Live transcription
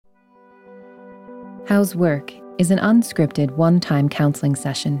How's Work is an unscripted one-time counseling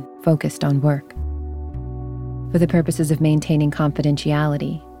session focused on work. For the purposes of maintaining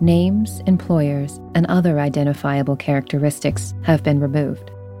confidentiality, names, employers, and other identifiable characteristics have been removed.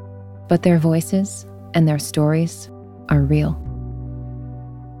 But their voices and their stories are real.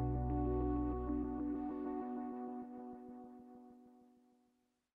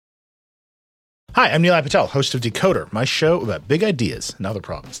 Hi, I'm Nilay Patel, host of Decoder, my show about big ideas and other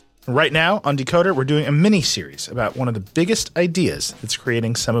problems. Right now on Decoder, we're doing a mini-series about one of the biggest ideas that's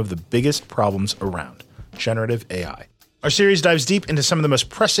creating some of the biggest problems around, generative AI. Our series dives deep into some of the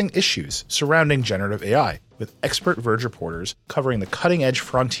most pressing issues surrounding generative AI, with expert Verge reporters covering the cutting-edge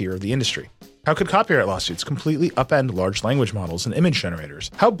frontier of the industry. How could copyright lawsuits completely upend large language models and image generators?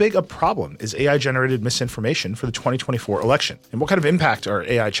 How big a problem is AI-generated misinformation for the 2024 election? And what kind of impact are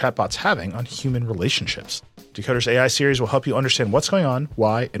AI chatbots having on human relationships? Decoder's AI series will help you understand what's going on,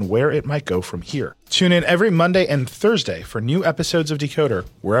 why, and where it might go from here. Tune in every Monday and Thursday for new episodes of Decoder,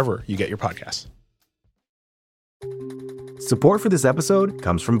 wherever you get your podcasts. Support for this episode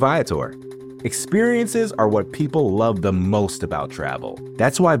comes from Viator. Experiences are what people love the most about travel.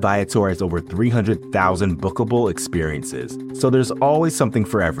 That's why Viator has over 300,000 bookable experiences, so there's always something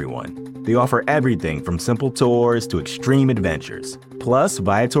for everyone. They offer everything from simple tours to extreme adventures. Plus,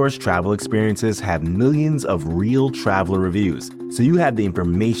 Viator's travel experiences have millions of real traveler reviews, so you have the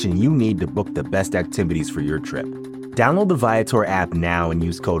information you need to book the best activities for your trip. Download the Viator app now and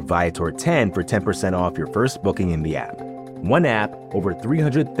use code Viator10 for 10% off your first booking in the app. One app, over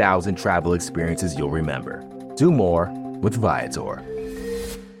 300,000 travel experiences you'll remember. Do more with Viator.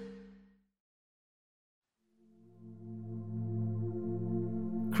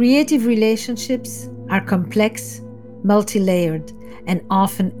 Creative relationships are complex, multi-layered, and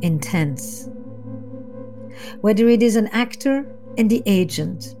often intense. Whether it is an actor and the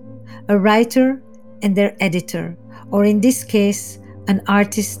agent, a writer and their editor, or in this case, an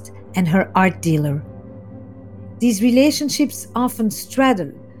artist and her art dealer, these relationships often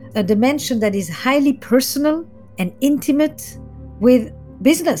straddle a dimension that is highly personal and intimate with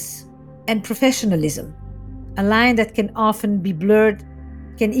business and professionalism, a line that can often be blurred,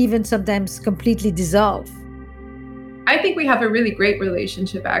 can even sometimes completely dissolve. I think we have a really great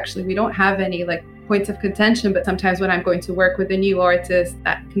relationship, actually. We don't have any points of contention, but sometimes when I'm going to work with a new artist,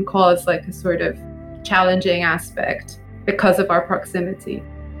 that can cause a sort of challenging aspect because of our proximity.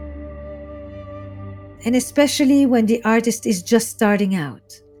 And especially when the artist is just starting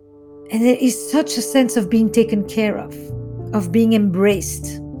out. And there is such a sense of being taken care of being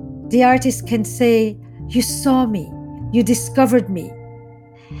embraced. The artist can say, "You saw me, you discovered me."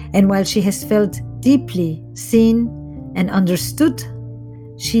 And while she has felt deeply seen and understood,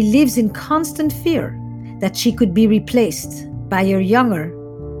 she lives in constant fear that she could be replaced by a younger,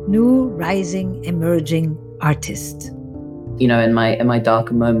 new, rising, emerging artist. In my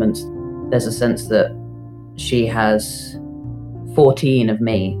darker moments, there's a sense that she has 14 of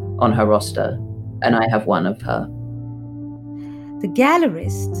me on her roster, and I have one of her. The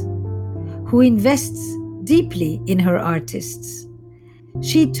gallerist, who invests deeply in her artists,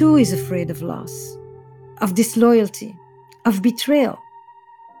 she too is afraid of loss, of disloyalty, of betrayal.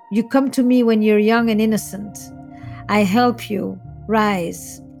 You come to me when you're young and innocent. I help you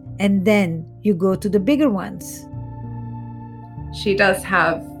rise, and then you go to the bigger ones. She does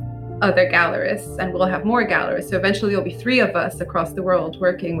have other gallerists, and we'll have more gallerists. So eventually there'll be 3 of us across the world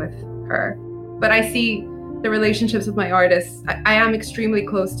working with her. But I see the relationships with my artists. I am extremely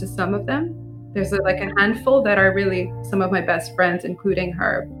close to some of them. There's a handful that are really some of my best friends, including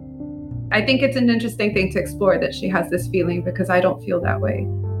her. I think it's an interesting thing to explore that she has this feeling, because I don't feel that way.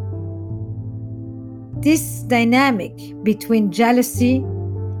 This dynamic between jealousy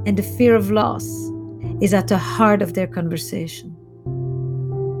and the fear of loss is at the heart of their conversation.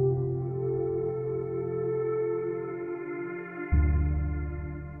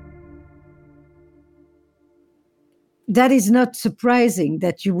 That is not surprising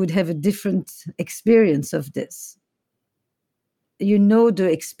that you would have a different experience of this. You know the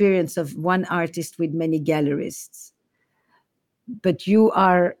experience of one artist with many gallerists, but you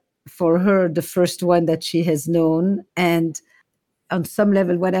are, for her, the first one that she has known. And on some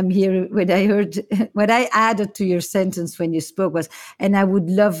level, what I added to your sentence when you spoke was, and I would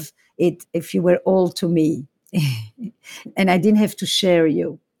love it if you were all to me, and I didn't have to share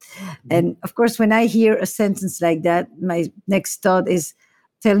you. And of course, when I hear a sentence like that, my next thought is,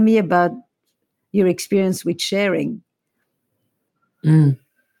 tell me about your experience with sharing. I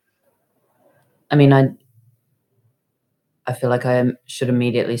mean, I feel like I should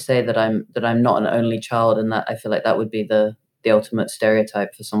immediately say that I'm not an only child, and that I feel like that would be the the ultimate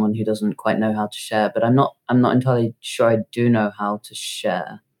stereotype for someone who doesn't quite know how to share, but I'm not entirely sure I do know how to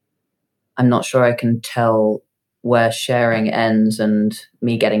share. I'm not sure I can tell where sharing ends and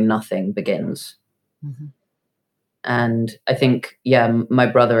me getting nothing begins. Mm-hmm. And I think, my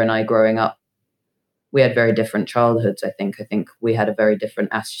brother and I growing up, we had very different childhoods. I think we had a very different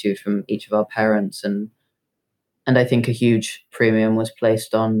attitude from each of our parents, and I think a huge premium was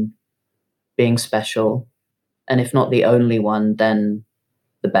placed on being special, and if not the only one, then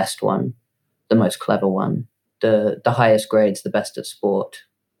the best one, the most clever one, the highest grades, the best at sport.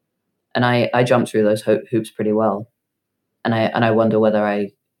 And I jumped through those hoops pretty well, and I wonder whether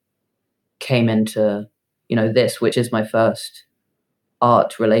I came into this, which is my first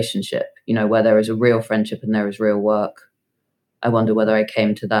art relationship, where there is a real friendship and there is real work. I wonder whether I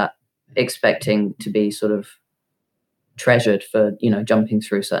came to that expecting to be sort of treasured for, jumping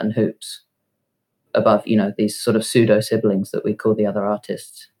through certain hoops above, these sort of pseudo siblings that we call the other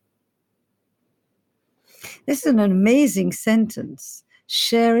artists. This is an amazing sentence.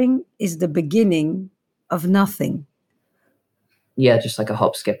 Sharing is the beginning of nothing. Yeah, just like a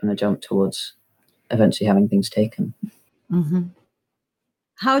hop, skip, and a jump towards eventually having things taken. Mm-hmm.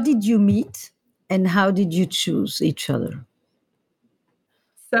 How did you meet and how did you choose each other?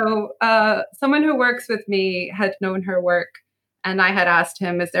 So someone who works with me had known her work, and I had asked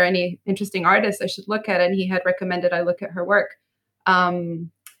him, is there any interesting artists I should look at? And he had recommended I look at her work.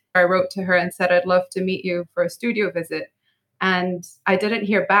 I wrote to her and said, I'd love to meet you for a studio visit. And I didn't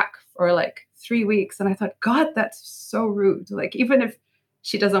hear back for like 3 weeks. And I thought, God, that's so rude. Like, even if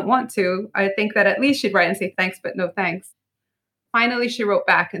she doesn't want to, I think that at least she'd write and say thanks, but no thanks. Finally, she wrote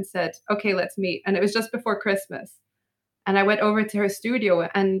back and said, okay, let's meet. And it was just before Christmas. And I went over to her studio,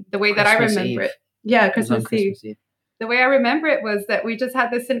 and the way that I remember it. Yeah, Christmas Eve. The way I remember it was that we just had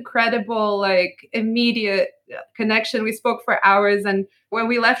this incredible, like, immediate connection. We spoke for hours. And when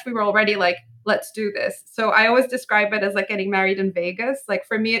we left, we were already like, let's do this. So I always describe it as like getting married in Vegas. Like,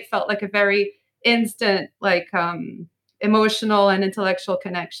 for me, it felt like a very instant, like, emotional and intellectual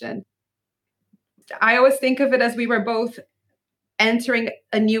connection. I always think of it as we were both entering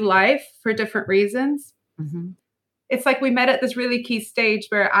a new life for different reasons. Mm-hmm. It's like we met at this really key stage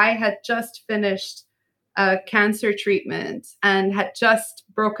where I had just finished a cancer treatment and had just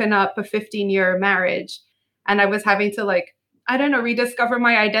broken up a 15-year marriage. And I was having to, like, I don't know, rediscover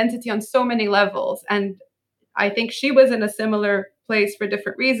my identity on so many levels. And I think she was in a similar place for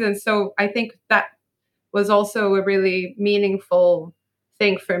different reasons. So I think that was also a really meaningful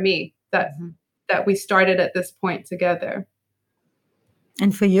thing for me that we started at this point together.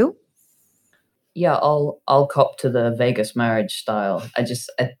 And for you? Yeah, I'll cop to the Vegas marriage style. I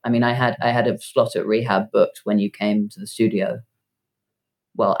had a slot at rehab booked when you came to the studio.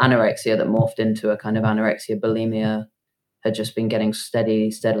 Well, anorexia that morphed into a kind of anorexia bulimia had just been getting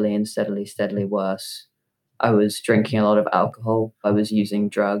steadily worse. I was drinking a lot of alcohol. I was using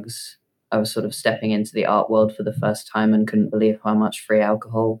drugs. I was sort of stepping into the art world for the first time and couldn't believe how much free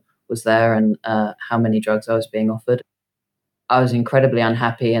alcohol was there and how many drugs I was being offered. I was incredibly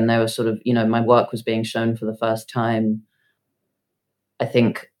unhappy, and there was sort of, my work was being shown for the first time. I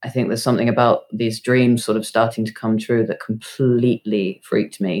think there's something about these dreams sort of starting to come true that completely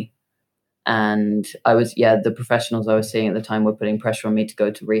freaked me. And the professionals I was seeing at the time were putting pressure on me to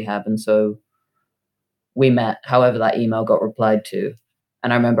go to rehab. And so we met, however that email got replied to.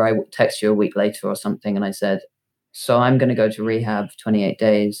 And I remember I texted you a week later or something, and I said, so I'm going to go to rehab 28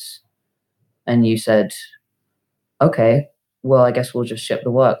 days. And you said, okay, well, I guess we'll just ship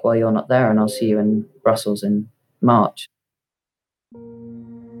the work while you're not there, and I'll see you in Brussels in March.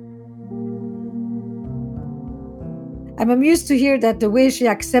 I'm amused to hear that the way she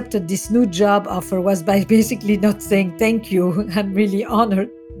accepted this new job offer was by basically not saying thank you, I'm really honored,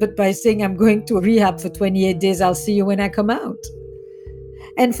 but by saying I'm going to rehab for 28 days, I'll see you when I come out.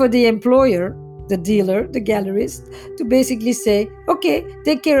 And for the employer, the dealer, the gallerist, to basically say, okay,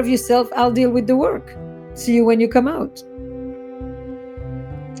 take care of yourself, I'll deal with the work. See you when you come out.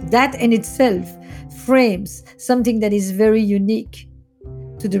 That in itself frames something that is very unique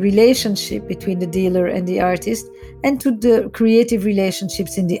to the relationship between the dealer and the artist and to the creative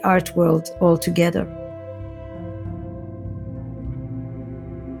relationships in the art world altogether.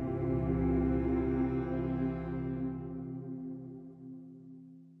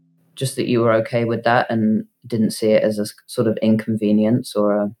 Just that you were okay with that and didn't see it as a sort of inconvenience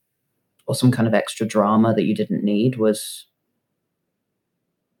or some kind of extra drama that you didn't need was...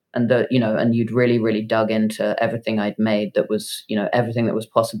 And and you'd really, really dug into everything I'd made that was, everything that was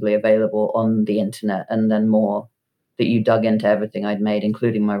possibly available on the internet, and then more, that you dug into everything I'd made,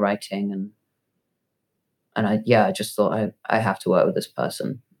 including my writing. And And I just thought I have to work with this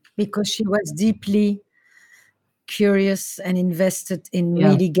person. Because she was deeply curious and invested in Yeah.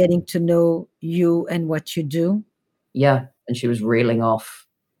 really getting to know you and what you do. Yeah. And she was reeling off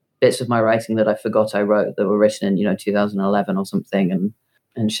bits of my writing that I forgot I wrote that were written in, 2011 or something.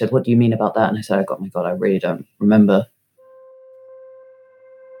 And she said, "What do you mean about that?" And I said, "Oh my God, I really don't remember."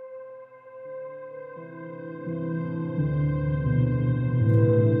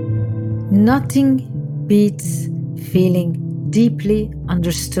 Nothing beats feeling deeply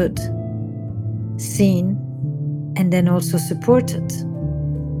understood, seen, and then also supported.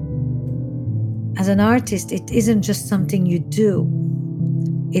 As an artist, it isn't just something you do,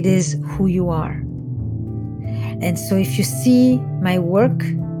 it is who you are. And so if you see my work,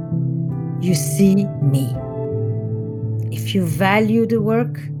 you see me. If you value the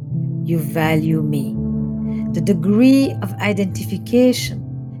work, you value me. The degree of identification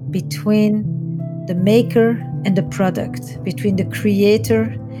between the maker and the product, between the creator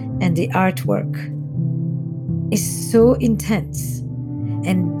and the artwork, is so intense.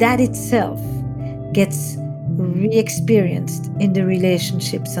 And that itself gets re-experienced in the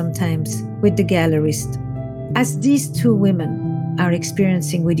relationship sometimes with the gallerist, as these two women are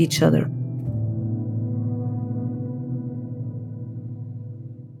experiencing with each other.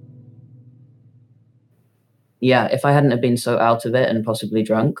 Yeah, if I hadn't have been so out of it and possibly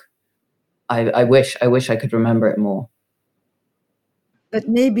drunk, I wish I could remember it more. But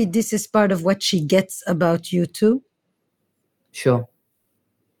maybe this is part of what she gets about you too. Sure.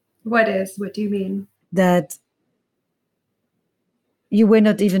 What do you mean? That you were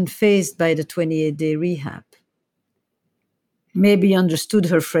not even fazed by the 28-day rehab. Maybe you understood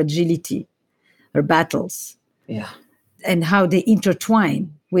her fragility, her battles, Yeah. and how they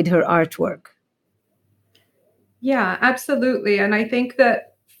intertwine with her artwork. Yeah, absolutely. And I think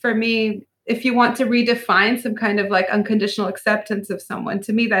that for me, if you want to redefine some kind of like unconditional acceptance of someone,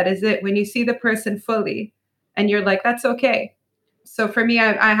 to me, that is it. When you see the person fully and you're like, that's okay. So for me,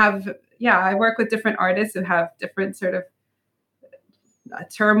 I work with different artists who have different sort of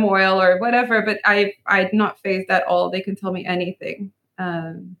turmoil or whatever, but I'm not fazed at all. They can tell me anything.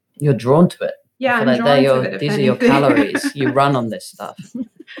 You're drawn to it. Yeah, I'm drawn to it. These are your calories. You run on this stuff.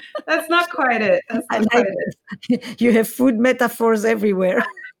 That's not quite it. That's not quite it. You have food metaphors everywhere.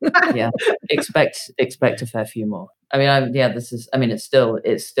 Yeah, expect a fair few more. I mean, it's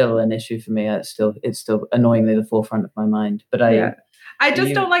still an issue for me. It's still annoyingly the forefront of my mind. But I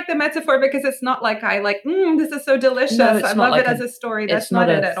just don't like the metaphor because it's not like I like, this is so delicious. No, I love it as a story. That's not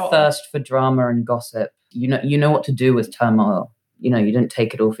it at all. It's not a thirst for drama and gossip. You know what to do with turmoil. You didn't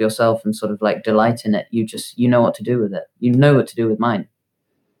take it all for yourself and sort of like delight in it. You know what to do with it. You know what to do with mine.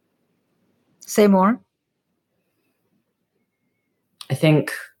 Say more. I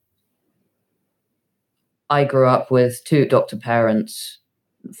think I grew up with two doctor parents,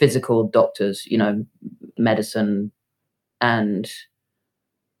 physical doctors, medicine. And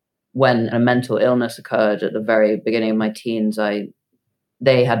when a mental illness occurred at the very beginning of my teens,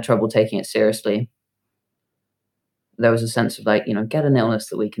 they had trouble taking it seriously. There was a sense of like, get an illness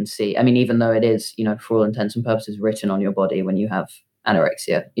that we can see. I mean, even though it is, for all intents and purposes, written on your body when you have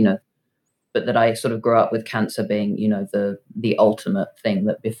anorexia, but that I sort of grew up with cancer being, the ultimate thing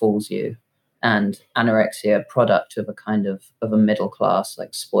that befalls you, and anorexia, product of a kind of a middle class,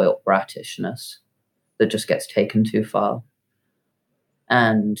 like spoilt brattishness that just gets taken too far.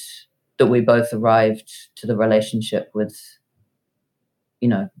 And that we both arrived to the relationship with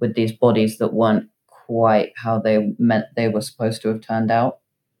these bodies that weren't quite how they meant they were supposed to have turned out.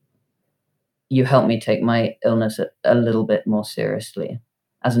 You helped me take my illness a little bit more seriously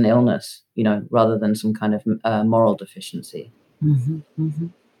as an illness, rather than some kind of moral deficiency. Mm-hmm, mm-hmm.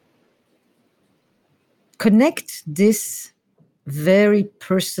 Connect this very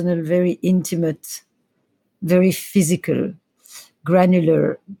personal, very intimate, very physical,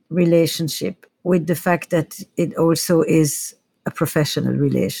 granular relationship with the fact that it also is a professional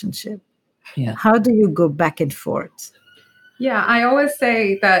relationship. Yeah. How do you go back and forth? Yeah, I always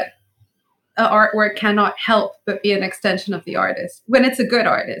say that artwork cannot help but be an extension of the artist. When it's a good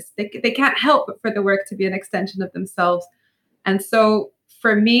artist, they can't help but for the work to be an extension of themselves. And so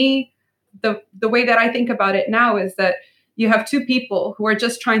for me, the way that I think about it now is that you have two people who are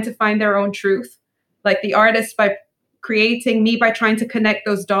just trying to find their own truth, like the artist by creating, me by trying to connect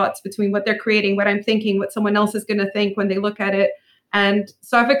those dots between what they're creating, what I'm thinking, what someone else is going to think when they look at it. And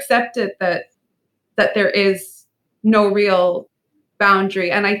so I've accepted that there is no real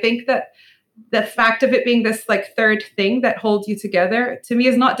boundary. And I think that the fact of it being this like third thing that holds you together, to me,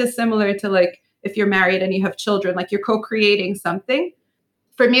 is not dissimilar to like if you're married and you have children, like you're co-creating something.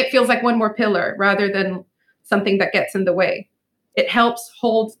 For me, it feels like one more pillar rather than something that gets in the way. It helps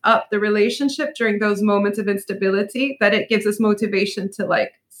hold up the relationship during those moments of instability, that it gives us motivation to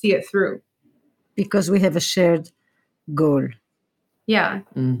like see it through. Because we have a shared goal. Yeah.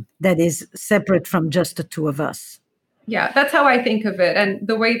 That is separate from just the two of us. Yeah, that's how I think of it. And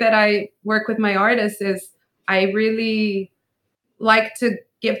the way that I work with my artists is I really like to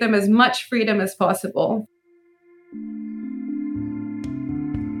give them as much freedom as possible.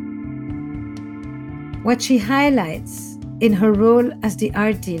 What she highlights in her role as the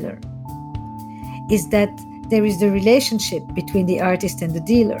art dealer is that there is the relationship between the artist and the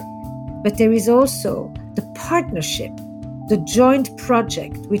dealer, but there is also the partnership, the joint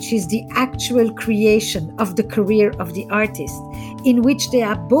project, which is the actual creation of the career of the artist, in which they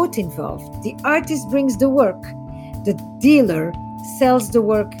are both involved. The artist brings the work, the dealer sells the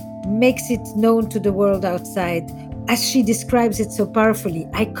work, makes it known to the world outside. As she describes it so powerfully,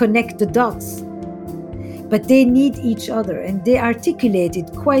 I connect the dots. But they need each other, and they articulate it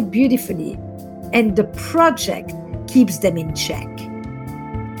quite beautifully, and the project keeps them in check.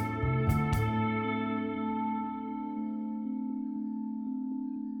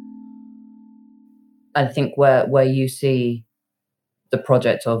 I think where you see the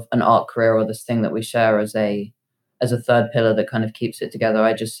project of an art career or this thing that we share as a third pillar that kind of keeps it together,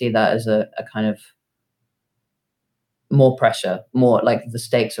 I just see that as a kind of more pressure, more like the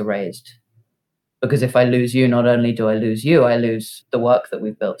stakes are raised. Because if I lose you, not only do I lose you, I lose the work that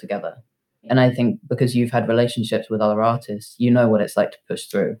we've built together. And I think because you've had relationships with other artists, you know what it's like to push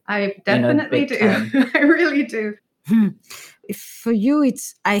through. I definitely do. I really do. For you,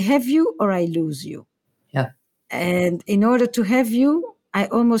 it's I have you or I lose you. Yeah. And in order to have you, I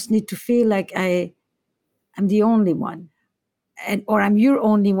almost need to feel like I'm the only one. Or I'm your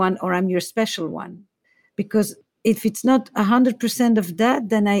only one, or I'm your special one. Because if it's not 100% of that,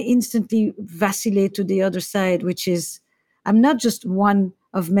 then I instantly vacillate to the other side, which is I'm not just one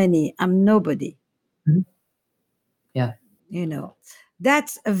of many. I'm nobody. Mm-hmm. Yeah.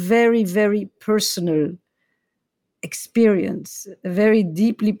 That's a very, very personal experience, a very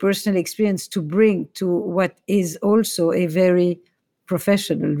deeply personal experience to bring to what is also a very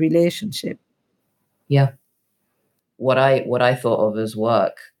professional relationship. Yeah. What I thought of as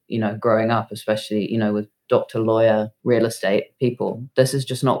work, growing up, especially, with doctor, lawyer, real estate people, this is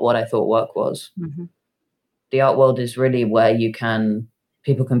just not what I thought work was. Mm-hmm. The art world is really where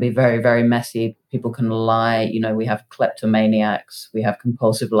people can be very, very messy. People can lie. We have kleptomaniacs. We have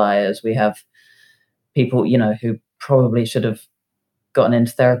compulsive liars. We have people, who probably should have gotten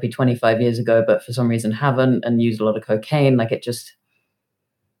into therapy 25 years ago, but for some reason haven't, and used a lot of cocaine. Like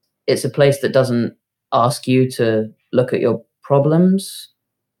it's a place that doesn't ask you to look at your problems.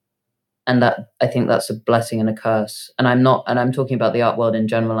 And that, I think that's a blessing and a curse. And I'm talking about the art world in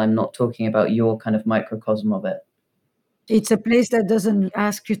general. I'm not talking about your kind of microcosm of it. It's a place that doesn't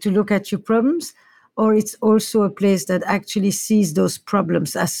ask you to look at your problems, or it's also a place that actually sees those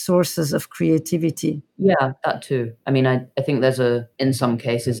problems as sources of creativity. Yeah, that too. I mean, I think in some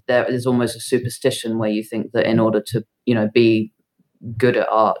cases, there's almost a superstition where you think that in order to, be good at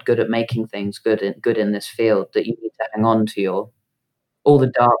art, good at making things, good in this field, that you need to hang on to all the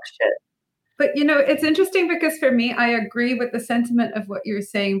dark shit. But, it's interesting because for me, I agree with the sentiment of what you're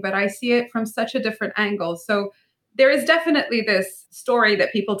saying, but I see it from such a different angle. So there is definitely this story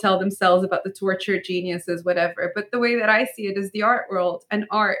that people tell themselves about the tortured geniuses, whatever. But the way that I see it is the art world and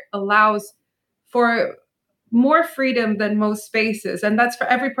art allows for more freedom than most spaces. And that's for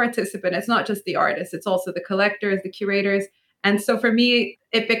every participant. It's not just the artists. It's also the collectors, the curators. And so for me,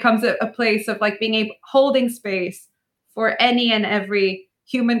 it becomes a place of like holding space for any and every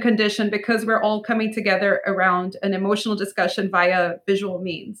human condition, because we're all coming together around an emotional discussion via visual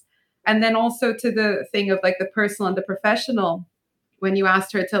means. And then also to the thing of like the personal and the professional, when you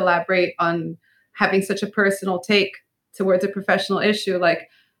asked her to elaborate on having such a personal take towards a professional issue, like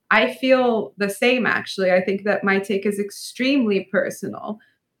I feel the same, actually. I think that my take is extremely personal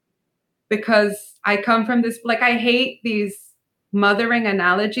because I come from this, like I hate these mothering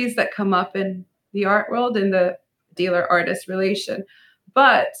analogies that come up in the art world in the dealer-artist relation.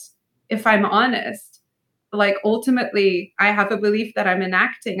 But if I'm honest, like ultimately, I have a belief that I'm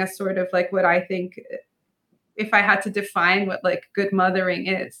enacting a sort of like what I think, if I had to define what like good mothering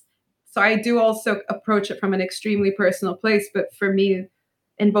is. So I do also approach it from an extremely personal place. But for me,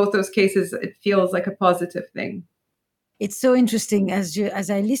 in both those cases, it feels like a positive thing. It's so interesting. As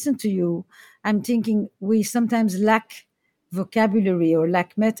I listen to you, I'm thinking we sometimes lack vocabulary or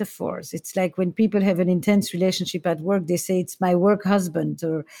lack metaphors. It's like when people have an intense relationship at work, they say it's my work husband,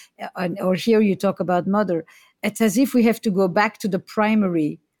 or here you talk about mother. It's as if we have to go back to the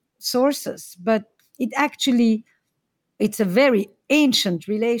primary sources. But it's a very ancient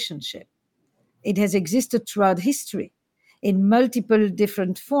relationship. It has existed throughout history in multiple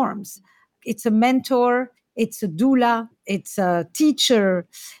different forms. It's a mentor, it's a doula, it's a teacher,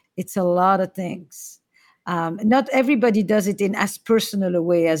 it's a lot of things. Not everybody does it in as personal a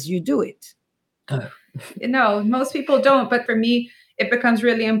way as you do it. No, most people don't. But for me, it becomes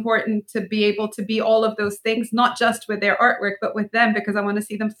really important to be able to be all of those things, not just with their artwork, but with them, because I want to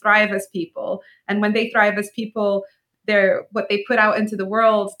see them thrive as people. And when they thrive as people, what they put out into the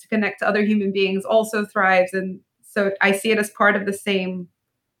world to connect to other human beings also thrives. And so I see it as part of the same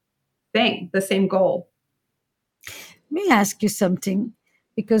thing, the same goal. May I ask you something?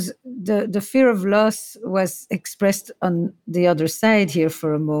 Because the fear of loss was expressed on the other side here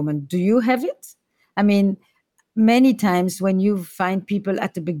for a moment. Do you have it? I mean, many times when you find people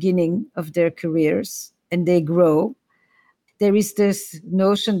at the beginning of their careers and they grow, there is this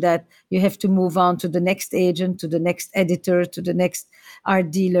notion that you have to move on to the next agent, to the next editor, to the next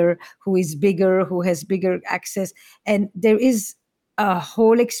art dealer who is bigger, who has bigger access. And there is a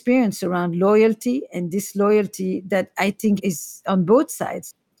whole experience around loyalty and disloyalty that I think is on both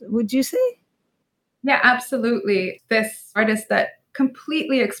sides. Would you say? Yeah, absolutely. This artist that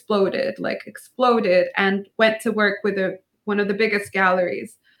completely exploded and went to work with one of the biggest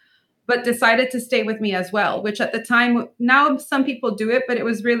galleries, but decided to stay with me as well, which at the time, now some people do it, but it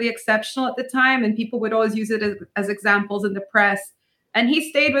was really exceptional at the time. And people would always use it as examples in the press. And he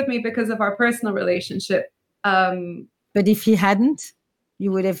stayed with me because of our personal relationship. But if he hadn't,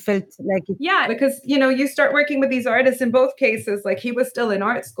 you would have felt like it. Yeah, because, you start working with these artists in both cases. Like, he was still in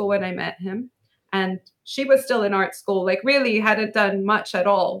art school when I met him, and she was still in art school, like really hadn't done much at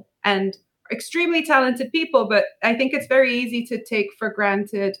all, and extremely talented people. But I think it's very easy to take for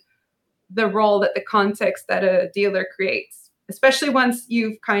granted the role that the context that a dealer creates, especially once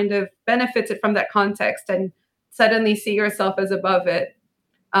you've kind of benefited from that context and suddenly see yourself as above it.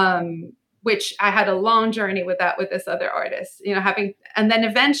 Which I had a long journey with this other artist, and then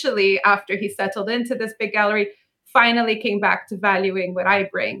eventually, after he settled into this big gallery, finally came back to valuing what I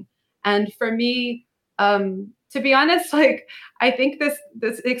bring. And for me, to be honest, like, I think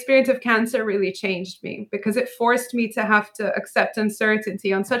this experience of cancer really changed me, because it forced me to have to accept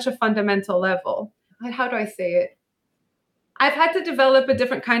uncertainty on such a fundamental level. How do I say it? I've had to develop a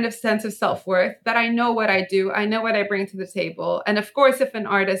different kind of sense of self-worth, that I know what I do. I know what I bring to the table. And of course, if an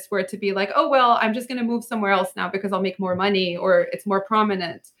artist were to be like, oh, well, I'm just going to move somewhere else now because I'll make more money or it's more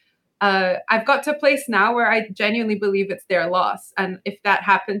prominent. I've got to a place now where I genuinely believe it's their loss. And if that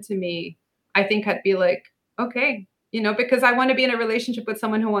happened to me, I think I'd be like, okay, because I want to be in a relationship with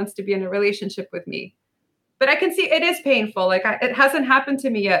someone who wants to be in a relationship with me. But I can see it is painful. Like, it hasn't happened to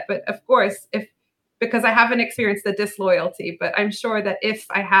me yet. But of course, because I haven't experienced the disloyalty, but I'm sure that if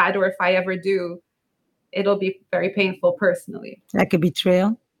I had, or if I ever do, it'll be very painful personally. Like a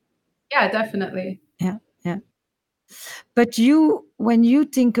betrayal? Yeah, definitely. Yeah. But when you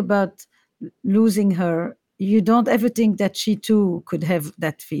think about losing her, you don't ever think that she too could have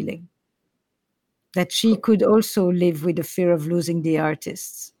that feeling? That she could also live with the fear of losing the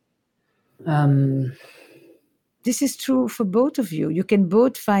artists? This is true for both of you. You can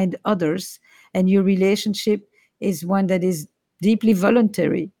both find others, and your relationship is one that is deeply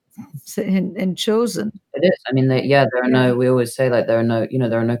voluntary and chosen. It is. I mean, there are no, we always say, like, there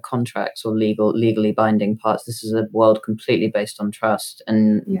are no contracts or legally binding parts. This is a world completely based on trust,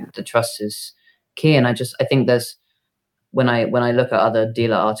 and the trust is key. And I think there's, when I look at other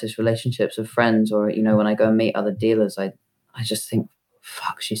dealer artist relationships of friends, or, when I go and meet other dealers, I just think,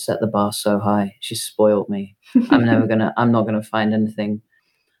 fuck, she set the bar so high. She spoiled me. I'm not going to find anything.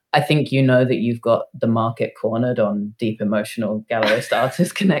 I think that you've got the market cornered on deep emotional gallerist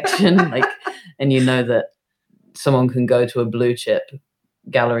artist connection. And that someone can go to a blue chip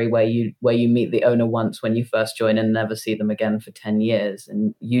gallery where you meet the owner once when you first join and never see them again for 10 years.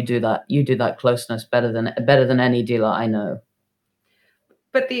 And you do that closeness better than any dealer I know.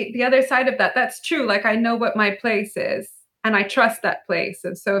 But the other side of that's true. Like, I know what my place is, and I trust that place.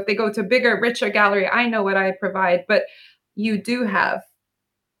 And so if they go to a bigger, richer gallery, I know what I provide. But you do have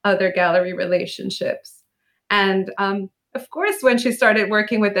other gallery relationships. And of course, when she started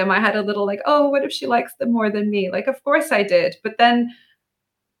working with them, I had a little like, oh, what if she likes them more than me? Like, of course I did. But then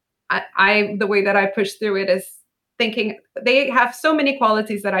the way that I push through it is thinking they have so many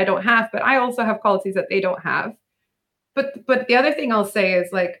qualities that I don't have, but I also have qualities that they don't have. But the other thing I'll say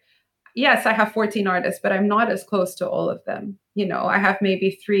is, like, yes, I have 14 artists, but I'm not as close to all of them. I have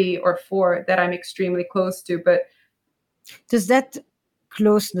maybe 3 or 4 that I'm extremely close to. But does that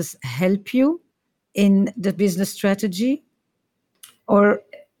closeness help you in the business strategy? Or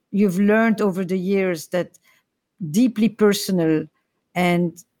you've learned over the years that deeply personal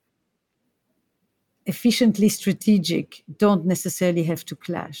and efficiently strategic don't necessarily have to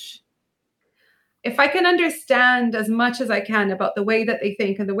clash? If I can understand as much as I can about the way that they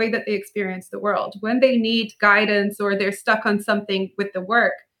think and the way that they experience the world, when they need guidance or they're stuck on something with the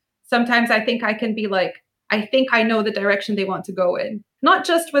work, sometimes I think I can be like, I think I know the direction they want to go in. Not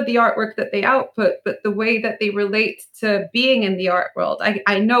just with the artwork that they output, but the way that they relate to being in the art world.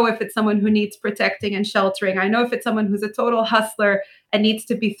 I know if it's someone who needs protecting and sheltering. I know if it's someone who's a total hustler and needs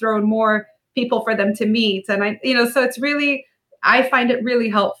to be thrown more people for them to meet. And so it's really, I find it really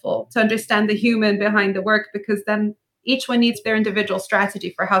helpful to understand the human behind the work, because then each one needs their individual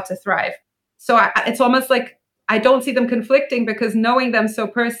strategy for how to thrive. So it's almost like I don't see them conflicting, because knowing them so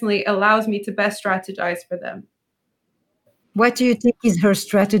personally allows me to best strategize for them. What do you think is her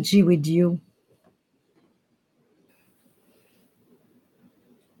strategy with you?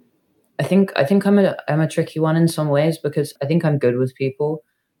 I think I'm a tricky one in some ways, because I think I'm good with people,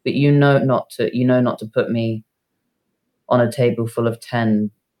 but not to put me on a table full of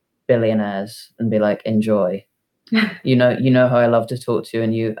 10 billionaires and be like, enjoy. you know how I love to talk to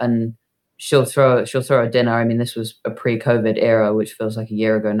you, and she'll throw a dinner. I mean, this was a pre-COVID era, which feels like a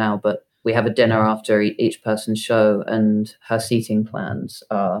year ago now, but we have a dinner after each person's show, and her seating plans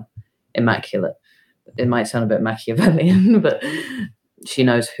are immaculate. It might sound a bit Machiavellian, but she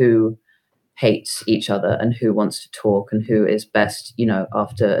knows who hates each other and who wants to talk and who is best,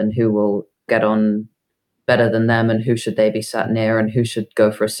 after, and who will get on better than them, and who should they be sat near, and who should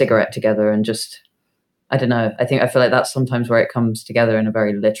go for a cigarette together. And just, I don't know. I feel like that's sometimes where it comes together in a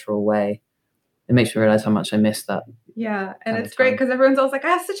very literal way. It makes me realize how much I miss that. Yeah, and it's great because everyone's always like, I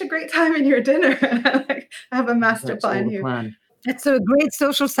have such a great time in your dinner. And I have a master plan here. That's a great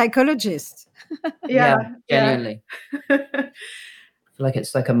social psychologist. Yeah, genuinely. I feel like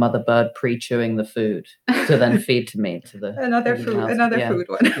it's like a mother bird pre-chewing the food to then feed to me to the another food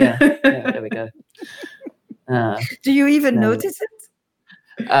one. yeah, there we go. Do you even notice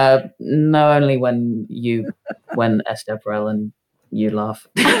it? No, only when Esther Perel and you laugh.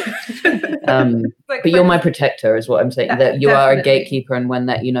 But you're my protector, is what I'm saying. That you are a gatekeeper, and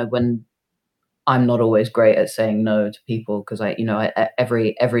when I'm not always great at saying no to people, because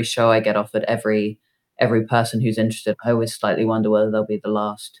every show I get offered, every person who's interested, I always slightly wonder whether they'll be the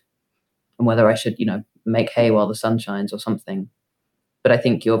last, and whether I should make hay while the sun shines or something. But I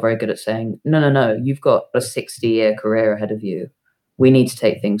think you're very good at saying, no, you've got a 60-year career ahead of you. We need to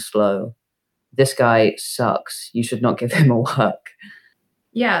take things slow. This guy sucks. You should not give him a work.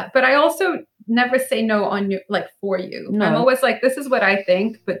 Yeah, but I also never say no on you, like for you. No. I'm always like, this is what I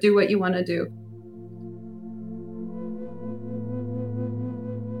think, but do what you want to do.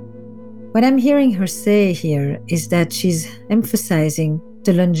 What I'm hearing her say here is that she's emphasizing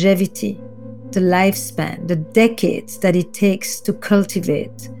the longevity, the lifespan, the decades that it takes to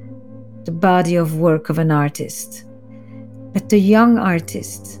cultivate the body of work of an artist. But the young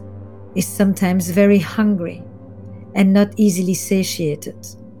artist is sometimes very hungry and not easily satiated.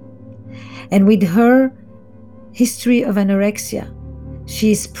 And with her history of anorexia,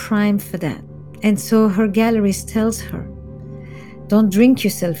 she is primed for that. And so her gallerist tells her, don't drink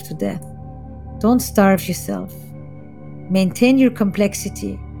yourself to death. Don't starve yourself. Maintain your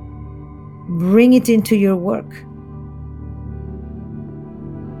complexity. Bring it into your work.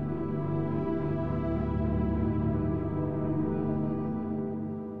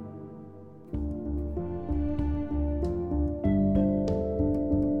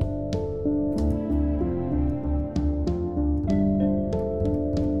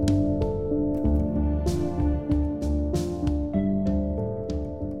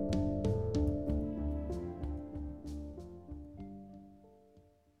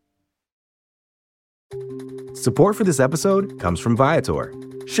 Support for this episode comes from Viator.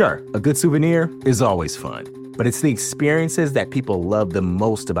 Sure, a good souvenir is always fun, but it's the experiences that people love the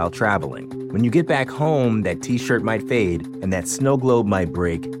most about traveling. When you get back home, that t-shirt might fade and that snow globe might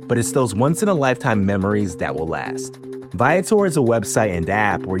break, but it's those once-in-a-lifetime memories that will last. Viator is a website and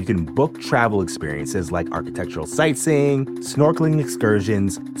app where you can book travel experiences like architectural sightseeing, snorkeling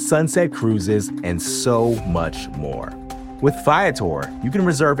excursions, sunset cruises, and so much more. With Viator, you can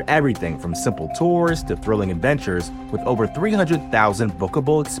reserve everything from simple tours to thrilling adventures with over 300,000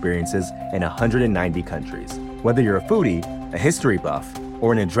 bookable experiences in 190 countries. Whether you're a foodie, a history buff,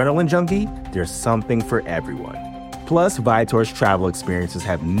 or an adrenaline junkie, there's something for everyone. Plus, Viator's travel experiences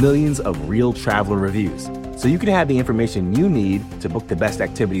have millions of real traveler reviews, so you can have the information you need to book the best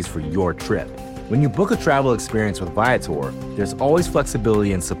activities for your trip. When you book a travel experience with Viator, there's always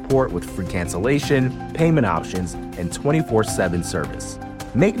flexibility and support with free cancellation, payment options, and 24/7 service.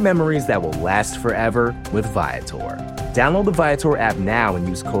 Make memories that will last forever with Viator. Download the Viator app now and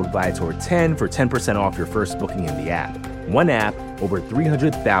use code Viator10 for 10% off your first booking in the app. One app, over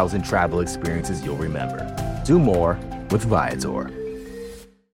 300,000 travel experiences you'll remember. Do more with Viator.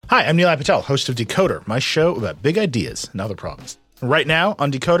 Hi, I'm Nilay Patel, host of Decoder, my show about big ideas and other problems. Right now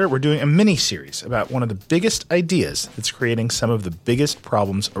on Decoder, we're doing a mini-series about one of the biggest ideas that's creating some of the biggest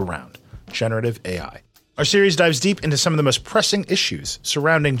problems around, generative AI. Our series dives deep into some of the most pressing issues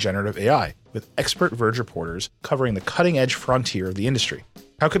surrounding generative AI, with expert Verge reporters covering the cutting-edge frontier of the industry.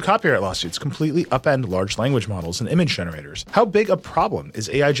 How could copyright lawsuits completely upend large language models and image generators? How big a problem is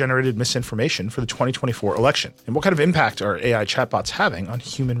AI-generated misinformation for the 2024 election? And what kind of impact are AI chatbots having on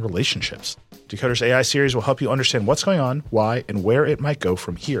human relationships? Decoder's AI series will help you understand what's going on, why, and where it might go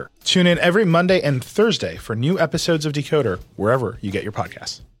from here. Tune in every Monday and Thursday for new episodes of Decoder, wherever you get your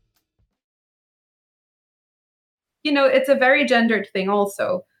podcasts. You know, it's a very gendered thing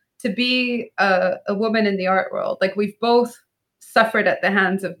also to be a woman in the art world. Like, we've both suffered at the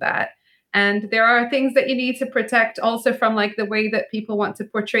hands of that. And there are things that you need to protect also from like the way that people want to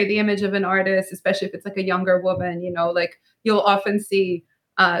portray the image of an artist, especially if it's like a younger woman, you know, like you'll often see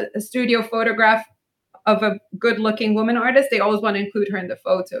a studio photograph of a good looking woman artist. They always want to include her in the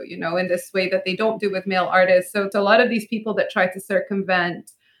photo, you know, in this way that they don't do with male artists. So it's a lot of these people that try to circumvent,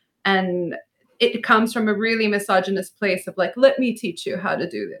 and it comes from a really misogynist place of like, let me teach you how to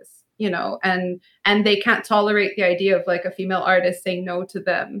do this, you know, and they can't tolerate the idea of like a female artist saying no to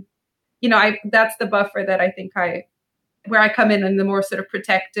them. You know, that's the buffer that I think where I come in the more sort of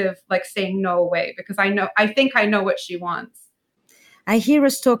protective, like saying no way, because I think I know what she wants. I hear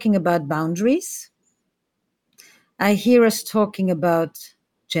us talking about boundaries. I hear us talking about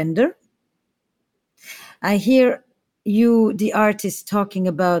gender. I hear you, the artist, talking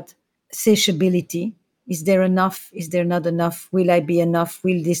about satiability. Is there enough? Is there not enough? Will I be enough?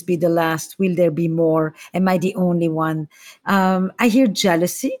 Will this be the last? Will there be more? Am I the only one? I hear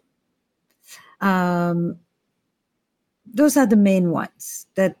jealousy. Those are the main ones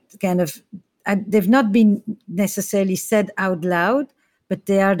that kind of, they've not been necessarily said out loud, but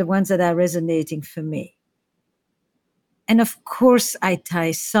they are the ones that are resonating for me. And of course, I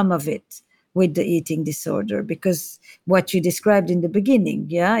tie some of it with the eating disorder, because what you described in the beginning,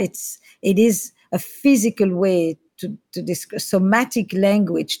 it is a physical way to somatic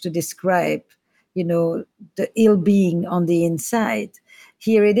language to describe, you know, the ill-being on the inside.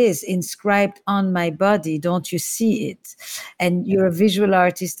 Here it is inscribed on my body. Don't you see it? And you're a visual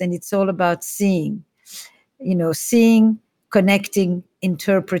artist, and it's all about seeing, you know, seeing, connecting,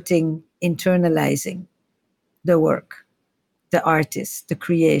 interpreting, internalizing the work, the artist, the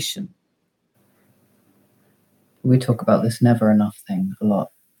creation. We talk about this never enough thing a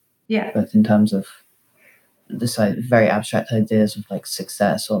lot. Yeah. Both in terms of this like very abstract ideas of like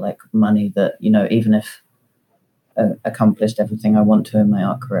success or like money that, you know, even if I accomplished everything I want to in my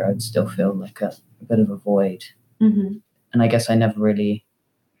art career, I'd still feel like a bit of a void. Mm-hmm. And I guess I never really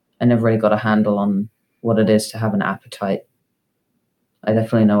got a handle on what it is to have an appetite. I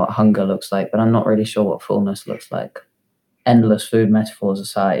definitely know what hunger looks like, but I'm not really sure what fullness looks like. Endless food metaphors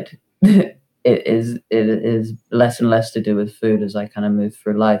aside, it is less and less to do with food as I kind of move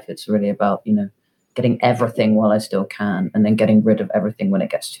through life. It's really about, you know, getting everything while I still can, and then getting rid of everything when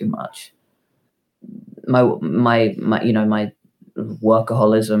it gets too much. My you know, my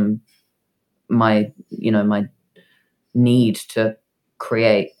workaholism, my need to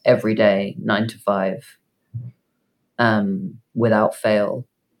create every day 9 to 5 without fail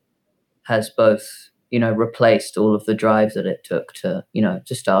has both, you know, replaced all of the drive that it took to, you know,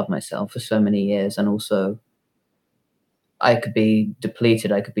 to starve myself for so many years. And also I could be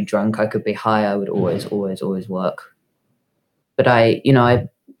depleted, I could be drunk, I could be high, I would always work. But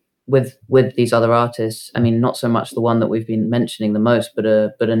with these other artists, I mean, not so much the one that we've been mentioning the most, but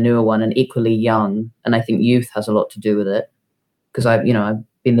a newer one, and equally young. And I think youth has a lot to do with it, because I've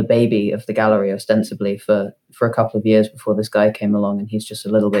been the baby of the gallery ostensibly for a couple of years before this guy came along, and he's just a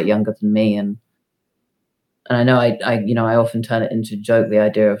little bit younger than me. And I know I often turn it into joke, the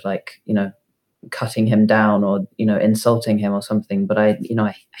idea of like, you know, cutting him down or, you know, insulting him or something. But I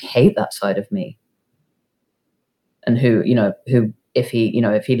hate that side of me. And who if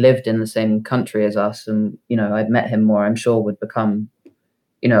he lived in the same country as us, and, you know, I'd met him more, I'm sure would become,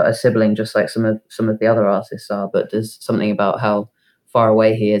 you know, a sibling, just like some of the other artists are. But there's something about how far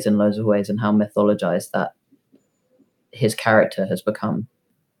away he is in loads of ways, and how mythologized that his character has become,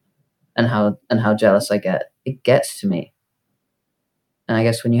 and how jealous I get. It gets to me. And I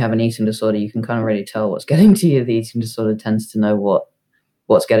guess when you have an eating disorder, you can kind of really tell what's getting to you. The eating disorder tends to know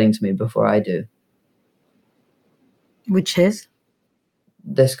what's getting to me before I do. Which is?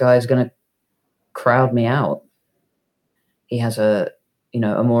 this guy's going to crowd me out. He has a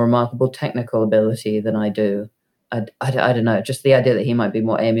more remarkable technical ability than I do. I don't know, just the idea that he might be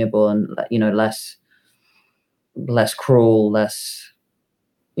more amiable and, less cruel, less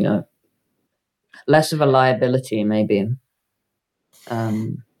of a liability, maybe.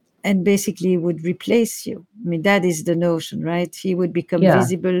 And basically would replace you. I mean, that is the notion, right? He would become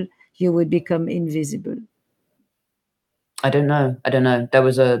visible, you would become invisible. I don't know. There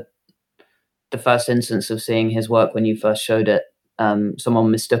was the first instance of seeing his work when you first showed it.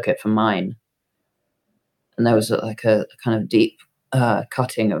 Someone mistook it for mine. And there was like a kind of deep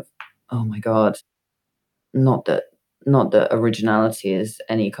cutting of, oh my God, not that originality is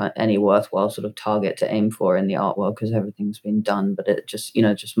any worthwhile sort of target to aim for in the art world, because everything's been done, but it just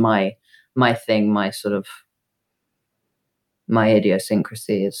my thing, my sort of my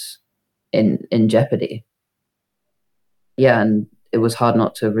idiosyncrasy is in jeopardy. Yeah, and it was hard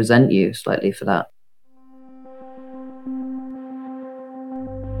not to resent you slightly for that.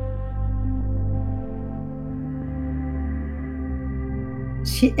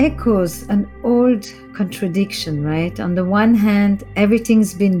 She echoes an old contradiction, right? On the one hand,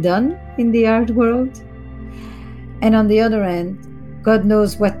 everything's been done in the art world. And on the other hand, God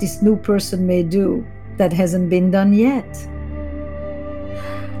knows what this new person may do that hasn't been done yet.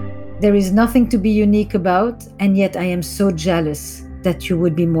 There is nothing to be unique about, and yet I am so jealous that you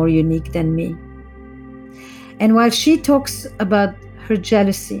would be more unique than me. And while she talks about her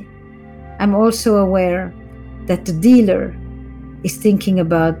jealousy, I'm also aware that the dealer is thinking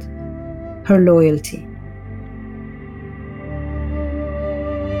about her loyalty.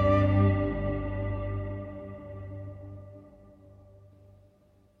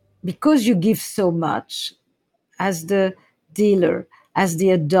 Because you give so much as the dealer, as the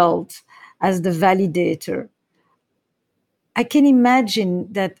adult, as the validator, I can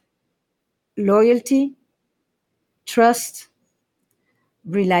imagine that loyalty, trust,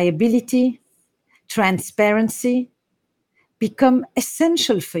 reliability, transparency become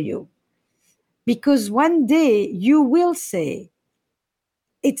essential for you. Because one day you will say,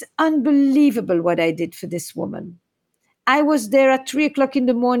 it's unbelievable what I did for this woman. I was there at 3:00 in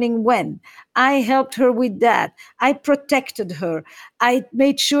the morning when I helped her with that. I protected her. I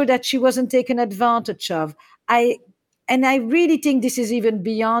made sure that she wasn't taken advantage of. And I really think this is even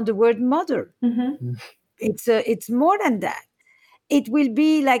beyond the word mother. Mm-hmm. It's more than that. It will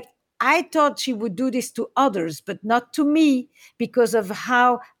be like, I thought she would do this to others, but not to me because of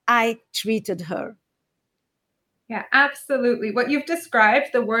how I treated her. Yeah, absolutely. What you've described,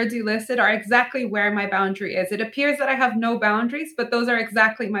 the words you listed, are exactly where my boundary is. It appears that I have no boundaries, but those are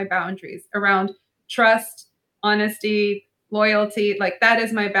exactly my boundaries around trust, honesty, loyalty. Like, that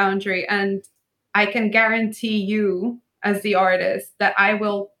is my boundary. And I can guarantee you, as the artist, that I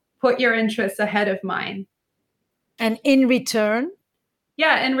will put your interests ahead of mine. And in return?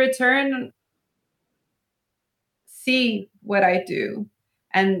 Yeah, in return, see what I do.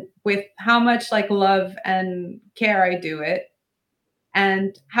 And with how much like love and care I do it,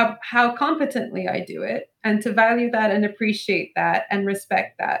 and how competently I do it, and to value that and appreciate that and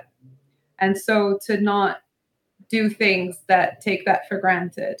respect that. And so to not do things that take that for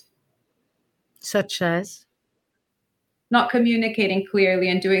granted. Such as? Not communicating clearly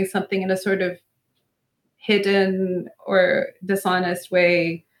and doing something in a sort of hidden or dishonest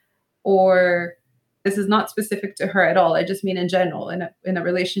way, or this is not specific to her at all. I just mean in general, in a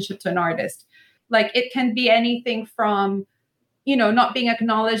relationship to an artist. Like, it can be anything from, not being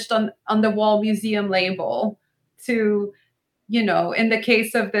acknowledged on the wall museum label to, in the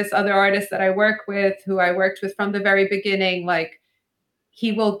case of this other artist that I work with, who I worked with from the very beginning, like,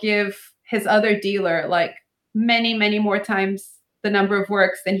 he will give his other dealer like many, many more times the number of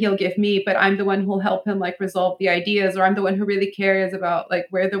works than he'll give me, but I'm the one who'll help him like resolve the ideas, or I'm the one who really cares about like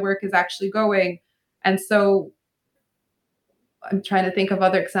where the work is actually going. And so I'm trying to think of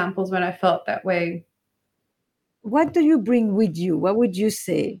other examples when I felt that way. What do you bring with you? What would you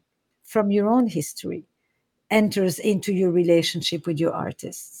say from your own history enters into your relationship with your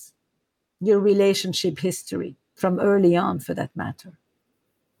artists? Your relationship history from early on, for that matter.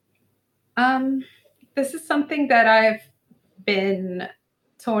 This is something that I've been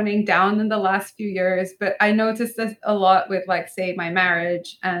toning down in the last few years, but I noticed this a lot with, like, say, my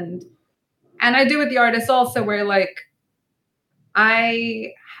marriage, and I do with the artists also, where like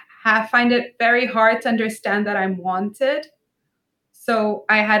I find it very hard to understand that I'm wanted. So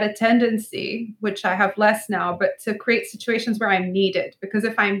I had a tendency, which I have less now, but to create situations where I'm needed, because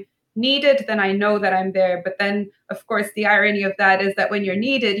if I'm needed, then I know that I'm there. But then, of course, the irony of that is that when you're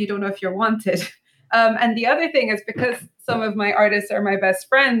needed, you don't know if you're wanted. And the other thing is, because some of my artists are my best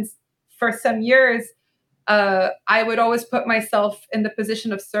friends, for some years, I would always put myself in the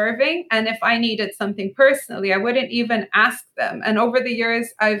position of serving. And if I needed something personally, I wouldn't even ask them. And over the years,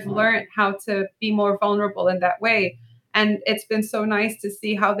 I've learned how to be more vulnerable in that way. And it's been so nice to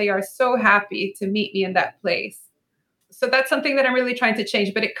see how they are so happy to meet me in that place. So that's something that I'm really trying to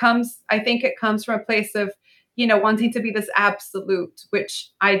change. But I think it comes from a place of, wanting to be this absolute, which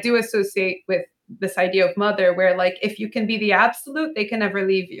I do associate with this idea of mother, where like, if you can be the absolute, they can never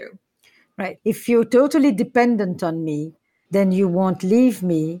leave you. Right. If you're totally dependent on me, then you won't leave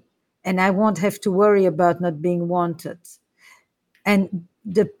me and I won't have to worry about not being wanted. And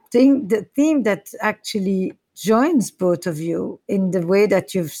the theme that actually joins both of you in the way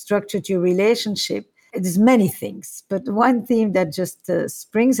that you've structured your relationship, there's many things, but one theme that just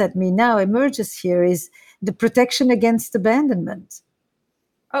springs at me now, emerges here, is the protection against abandonment.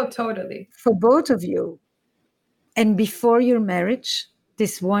 Oh, totally. For both of you. And before your marriage,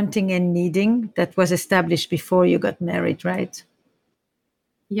 this wanting and needing that was established before you got married, right?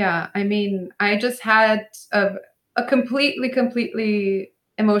 Yeah, I mean, I just had a completely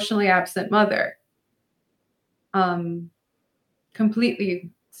emotionally absent mother.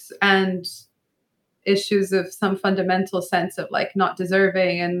 Completely. And issues of some fundamental sense of like not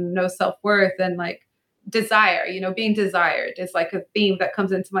deserving and no self-worth and like desire, being desired is like a theme that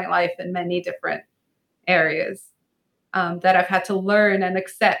comes into my life in many different areas. That I've had to learn and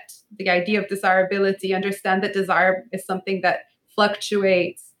accept the idea of desirability, understand that desire is something that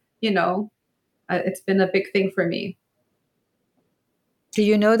fluctuates, it's been a big thing for me. Do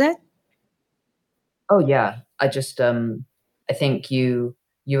you know that? Oh yeah. I just, I think you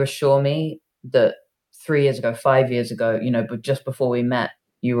assure me that 3 years ago, 5 years ago, but just before we met,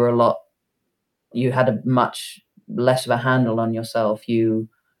 you had a much less of a handle on yourself. You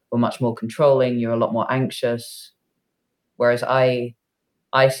were much more controlling. You're a lot more anxious. Whereas I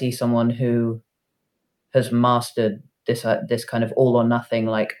see someone who has mastered this kind of all or nothing,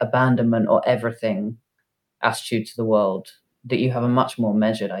 like abandonment or everything attitude to the world, that you have a much more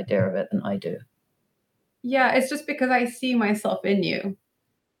measured idea of it than I do. Yeah, it's just because I see myself in you.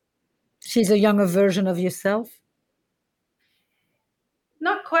 She's a younger version of yourself?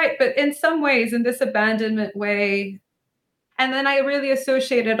 Not quite, but in some ways, in this abandonment way. And then I really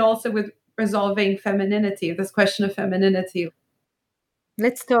associate it also with resolving femininity, this question of femininity.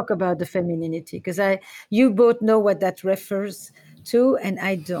 Let's talk about the femininity, because you both know what that refers to, and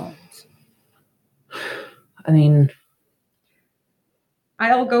I don't. I mean,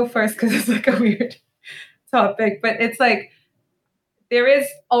 I'll go first because it's like a weird topic, but it's like there is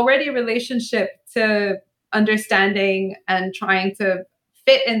already a relationship to understanding and trying to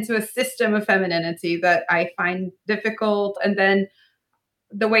fit into a system of femininity that I find difficult. And then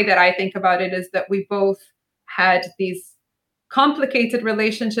the way that I think about it is that we both had these complicated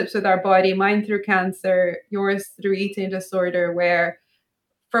relationships with our body, mine through cancer, yours through eating disorder, where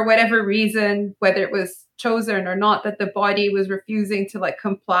for whatever reason, whether it was chosen or not, that the body was refusing to like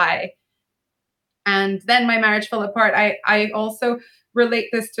comply. And then my marriage fell apart. I also relate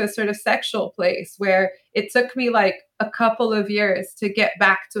this to a sort of sexual place where it took me like a couple of years to get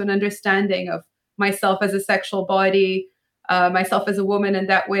back to an understanding of myself as a sexual body, myself as a woman in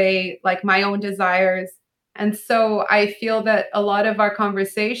that way, like my own desires. And so I feel that a lot of our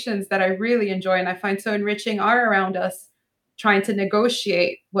conversations that I really enjoy and I find so enriching are around us trying to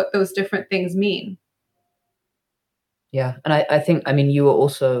negotiate what those different things mean. Yeah. And I think, you were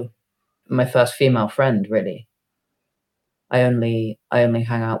also my first female friend, really. I only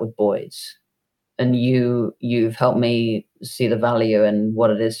hang out with boys. And you've helped me see the value in what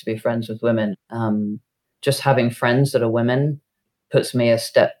it is to be friends with women. Just having friends that are women puts me a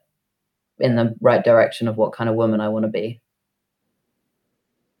step in the right direction of what kind of woman I want to be.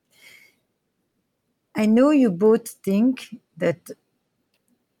 I know you both think that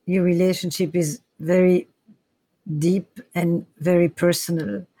your relationship is very deep and very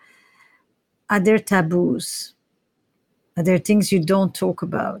personal. Are there taboos? Are there things you don't talk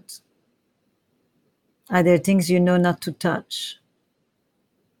about? Are there things you know not to touch?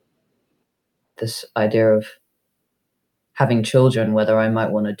 This idea of having children, whether I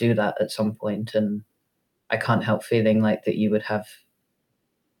might want to do that at some point, and I can't help feeling like that you would have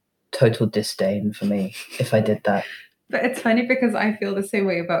total disdain for me if I did that. But it's funny because I feel the same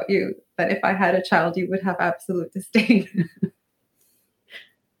way about you, that if I had a child, you would have absolute disdain.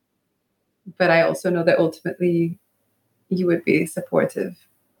 But I also know that ultimately you would be supportive.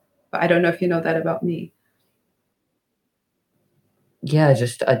 But I don't know if you know that about me. Yeah,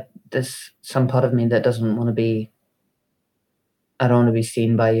 there's some part of me that doesn't want to be, I don't want to be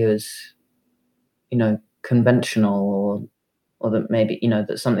seen by you as, conventional, or that maybe,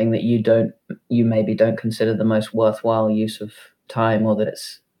 that's something that you maybe don't consider the most worthwhile use of time, or that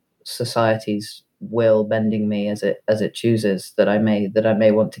it's society's will bending me as it chooses, that I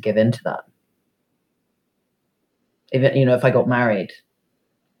may want to give into that. Even, if I got married,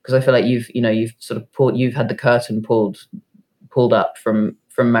 because I feel like you've sort of you've had the curtain pulled up from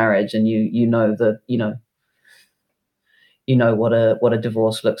marriage, and you know what a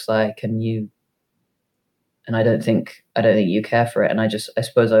divorce looks like, and I don't think you care for it, and I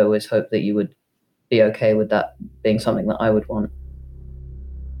suppose I always hope that you would be okay with that being something that I would want.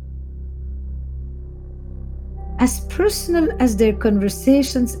 As personal as their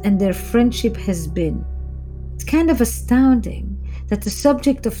conversations and their friendship has been, it's kind of astounding that the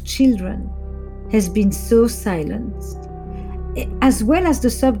subject of children has been so silenced, as well as the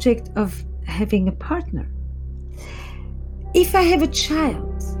subject of having a partner. If I have a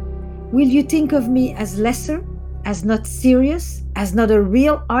child, will you think of me as lesser, as not serious, as not a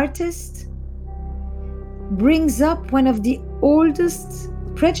real artist? Brings up one of the oldest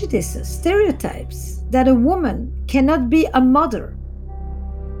prejudices, stereotypes, that a woman cannot be a mother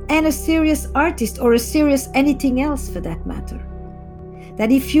and a serious artist, or a serious anything else for that matter.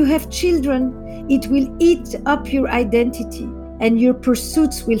 That if you have children, it will eat up your identity and your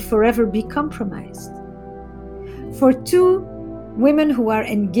pursuits will forever be compromised. For two women who are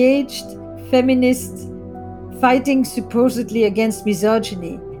engaged, feminists, fighting supposedly against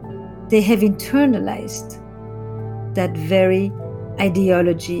misogyny, they have internalized that very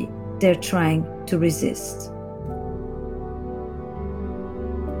ideology they're trying to resist.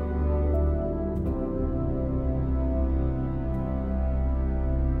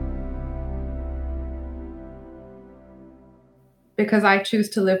 Because I choose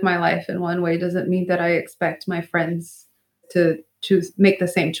to live my life in one way doesn't mean that I expect my friends to make the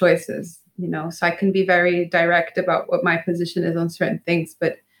same choices, So I can be very direct about what my position is on certain things,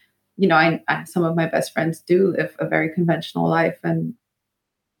 but some of my best friends do live a very conventional life, and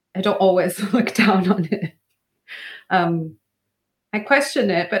I don't always look down on it. I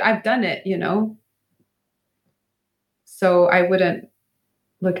question it, but I've done it, So I wouldn't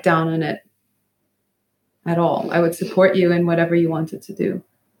look down on it at all. I would support you in whatever you wanted to do.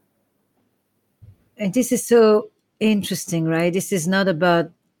 And this is so interesting, right? This is not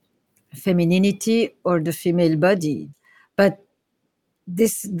about femininity or the female body, but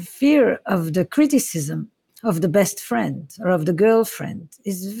this fear of the criticism of the best friend or of the girlfriend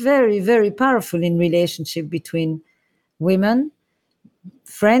is very, very powerful in relationship between women,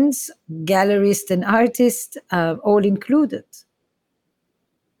 friends, gallerists and artists, all included.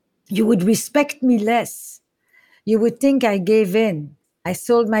 You would respect me less. You would think I gave in. I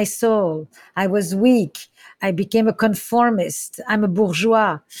sold my soul. I was weak. I became a conformist. I'm a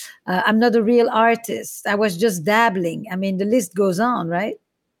bourgeois. I'm not a real artist. I was just dabbling. I mean, the list goes on, right?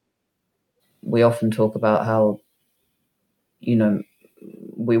 We often talk about how,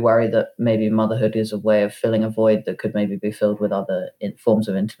 we worry that maybe motherhood is a way of filling a void that could maybe be filled with other forms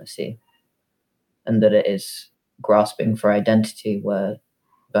of intimacy, and that it is grasping for identity, where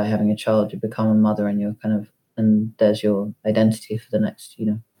by having a child you become a mother, and there's your identity for the next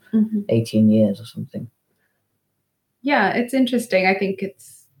 18 years or something. Yeah, it's interesting. I think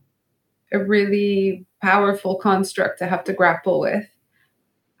it's a really powerful construct to have to grapple with.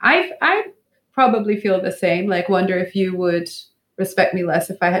 I probably feel the same, wonder if you would respect me less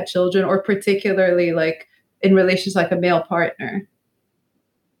if I had children, or particularly in relations like a male partner.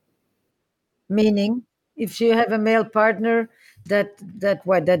 Meaning, if you have a male partner,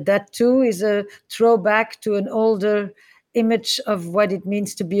 that too is a throwback to an older image of what it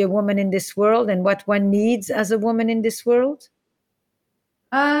means to be a woman in this world and what one needs as a woman in this world?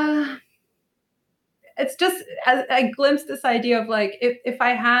 It's just, I glimpsed this idea of if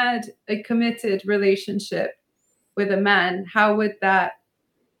I had a committed relationship with a man, how would that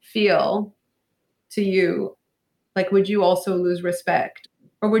feel to you? Would you also lose respect?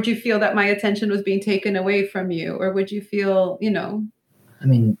 Or would you feel that my attention was being taken away from you? Or would you feel, I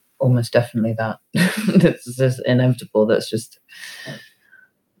mean, almost definitely that. That's just inevitable. That's just...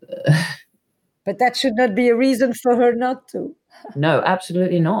 But that should not be a reason for her not to. No,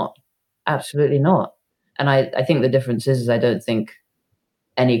 absolutely not. Absolutely not. And I think the difference is I don't think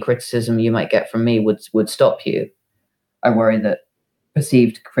any criticism you might get from me would stop you. I worry that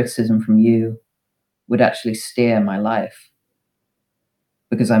perceived criticism from you would actually steer my life,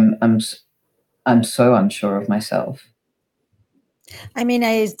 because I'm so unsure of myself. I mean,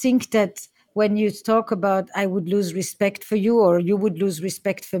 I think that when you talk about I would lose respect for you, or you would lose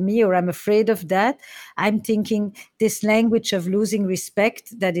respect for me, or I'm afraid of that, I'm thinking this language of losing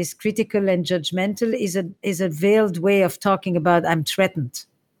respect that is critical and judgmental is a veiled way of talking about I'm threatened.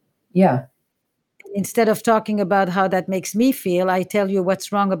 Yeah. Instead of talking about how that makes me feel, I tell you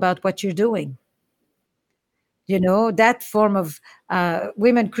what's wrong about what you're doing. You know, that form of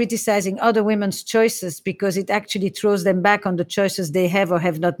women criticizing other women's choices because it actually throws them back on the choices they have or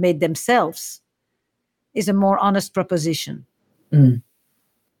have not made themselves is a more honest proposition. Mm.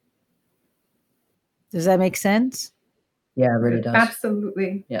 Does that make sense? Yeah, it really does.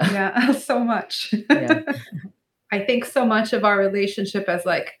 Absolutely. Yeah. So much. Yeah. I think so much of our relationship as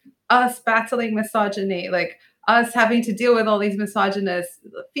like us battling misogyny, like us having to deal with all these misogynists,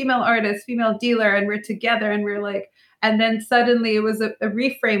 female artists, female dealer, and we're together and we're like, and then suddenly it was a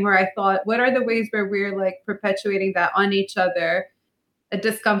reframe where I thought, what are the ways where we're like perpetuating that on each other? A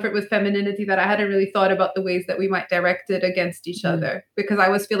discomfort with femininity that I hadn't really thought about the ways that we might direct it against each other, because I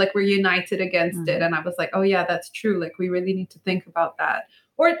always feel like we're united against it. And I was like, oh yeah, that's true. Like we really need to think about that,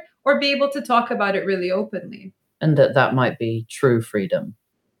 or be able to talk about it really openly. And that might be true freedom.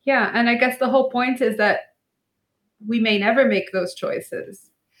 Yeah. And I guess the whole point is that we may never make those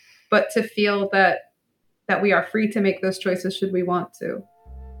choices, but to feel that we are free to make those choices should we want to.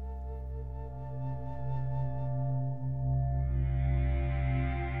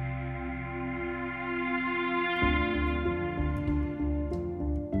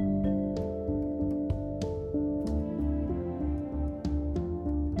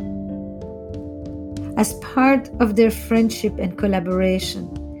 As part of their friendship and collaboration,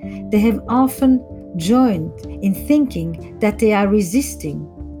 they have often joined in thinking that they are resisting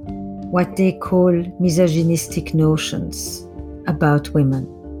what they call misogynistic notions about women.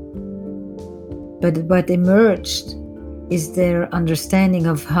 But what emerged is their understanding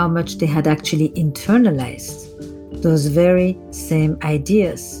of how much they had actually internalized those very same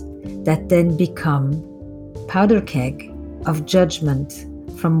ideas that then become powder keg of judgment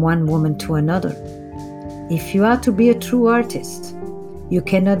from one woman to another. If you are to be a true artist, you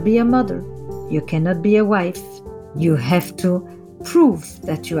cannot be a mother, you cannot be a wife. You have to prove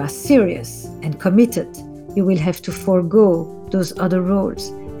that you are serious and committed. You will have to forego those other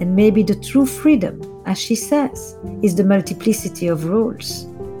roles. And maybe the true freedom, as she says, is the multiplicity of roles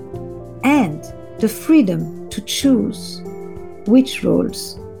and the freedom to choose which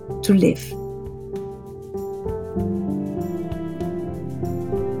roles to live.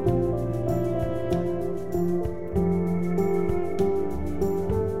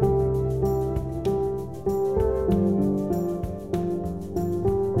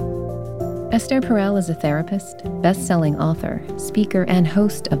 Esther Perel is a therapist, best-selling author, speaker, and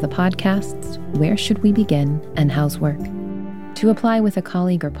host of the podcasts Where Should We Begin and How's Work. To apply with a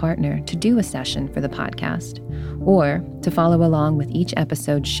colleague or partner to do a session for the podcast, or to follow along with each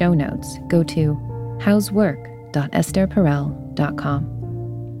episode's show notes, go to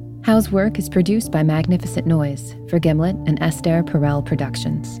howswork.estherperel.com. How's Work is produced by Magnificent Noise for Gimlet and Esther Perel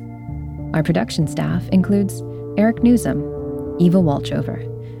Productions. Our production staff includes Eric Newsom, Eva Walchover,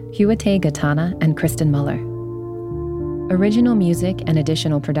 Huate Gatana, and Kristen Muller. Original music and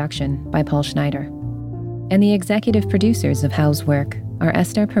additional production by Paul Schneider. And the executive producers of How's Work are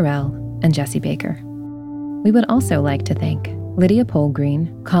Esther Perel and Jesse Baker. We would also like to thank Lydia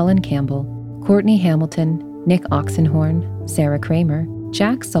Polgreen, Colin Campbell, Courtney Hamilton, Nick Oxenhorn, Sarah Kramer,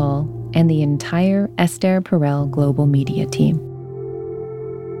 Jack Saul, and the entire Esther Perel Global Media team.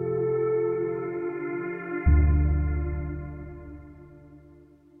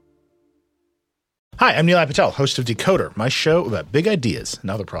 Hi, I'm Nilay Patel, host of Decoder, my show about big ideas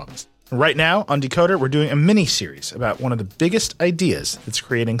and other problems. Right now on Decoder, we're doing a mini-series about one of the biggest ideas that's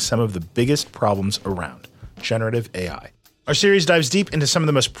creating some of the biggest problems around, generative AI. Our series dives deep into some of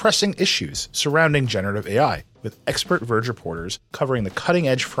the most pressing issues surrounding generative AI, with expert Verge reporters covering the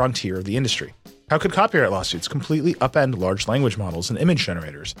cutting-edge frontier of the industry. How could copyright lawsuits completely upend large language models and image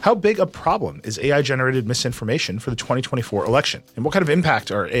generators? How big a problem is AI-generated misinformation for the 2024 election? And what kind of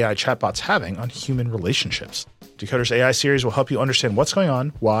impact are AI chatbots having on human relationships? Decoder's AI series will help you understand what's going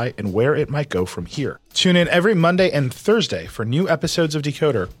on, why, and where it might go from here. Tune in every Monday and Thursday for new episodes of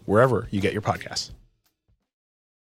Decoder, wherever you get your podcasts.